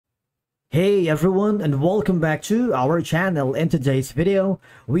Hey everyone, and welcome back to our channel. In today's video,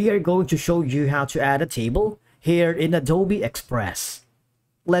 we are going to show you how to add a table here in Adobe Express.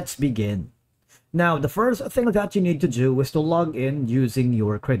 Let's begin. Now, the first thing that you need to do is to log in using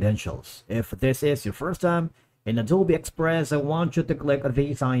your credentials. If this is your first time in Adobe Express, I want you to click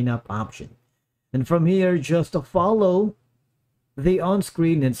the sign up option. And from here, just to follow the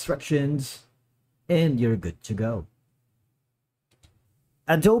on-screen instructions and you're good to go.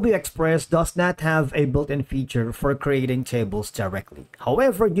 Adobe Express does not have a built-in feature for creating tables directly.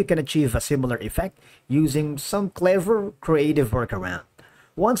 However, you can achieve a similar effect using some clever creative workaround.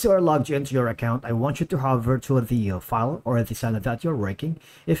 Once you are logged into your account, I want you to hover to the file or the cell that you're working.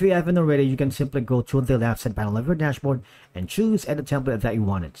 If you haven't already, you can simply go to the left side panel of your dashboard and choose any template that you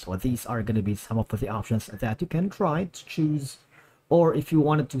wanted. So these are going to be some of the options that you can try to choose. Or if you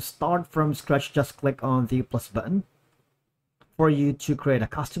wanted to start from scratch, just click on the plus button for you to create a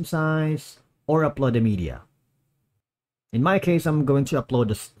custom size or upload a media. In my case, I'm going to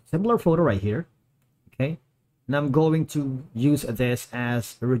upload a similar photo right here. Okay. And I'm going to use this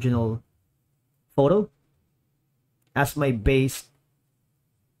as original photo as my base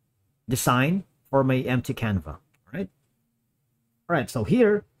design for my empty Canva. All right. All right. So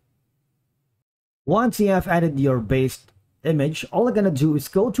here, once you have added your base image, all I'm going to do is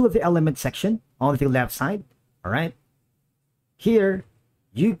go to the element section on the left side. All right. Here,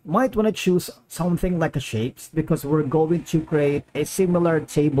 you might want to choose something like a shapes because we're going to create a similar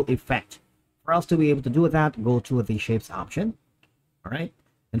table effect. For us to be able to do that, go to the shapes option. All right.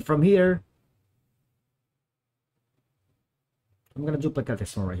 And from here, I'm going to duplicate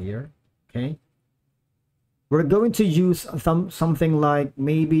this one right here. Okay. We're going to use something like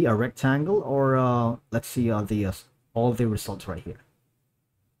maybe a rectangle or let's see all the results right here.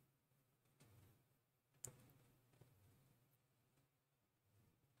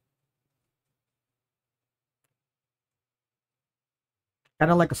 Kind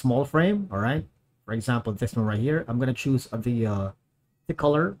of like a small frame. All right, for example, this one right here, I'm going to choose the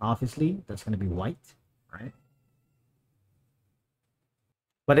color. Obviously that's going to be white. All right,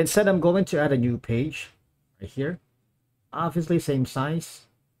 but instead I'm going to add a new page right here, obviously same size.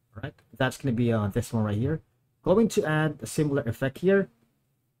 All right, that's going to be this one right here. Going to add a similar effect here,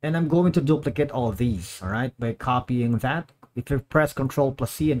 and I'm going to duplicate all of these. All right, by copying that. If you press Ctrl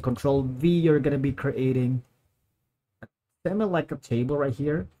plus C and Ctrl V, you're going to be creating similar like a table right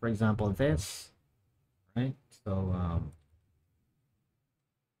here. For example, this, right? So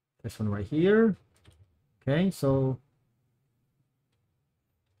this one right here. Okay, so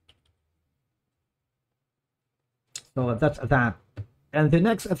that's that. And the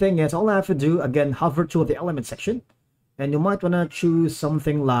next thing is, all I have to do, again, hover to the element section, and you might want to choose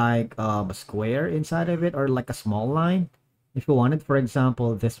something like a square inside of it, or like a small line if you want it. For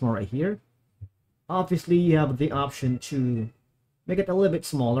example, this one right here. Obviously, you have the option to make it a little bit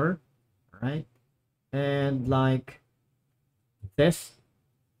smaller, right? And like this.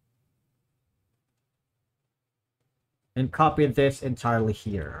 And copy this entirely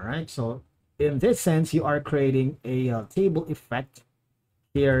here, all right? So in this sense, you are creating a table effect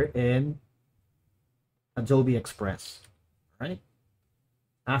here in Adobe Express, right?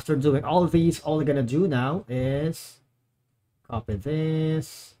 After doing all of these, all you're going to do now is copy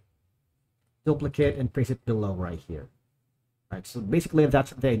this, duplicate, and paste it below right here. Right, so basically that's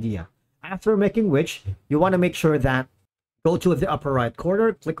the idea. After making which, you want to make sure that go to the upper right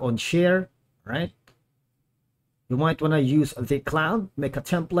corner, click on share. Right, you might want to use the cloud, make a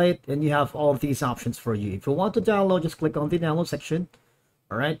template, and you have all of these options for you. If you want to download, just click on the download section.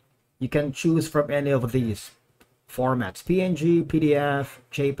 All right, you can choose from any of these formats: PNG, PDF,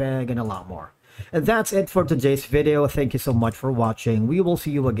 JPEG, and a lot more. And that's it for today's video. Thank you so much for watching. We will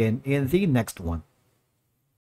see you again in the next one.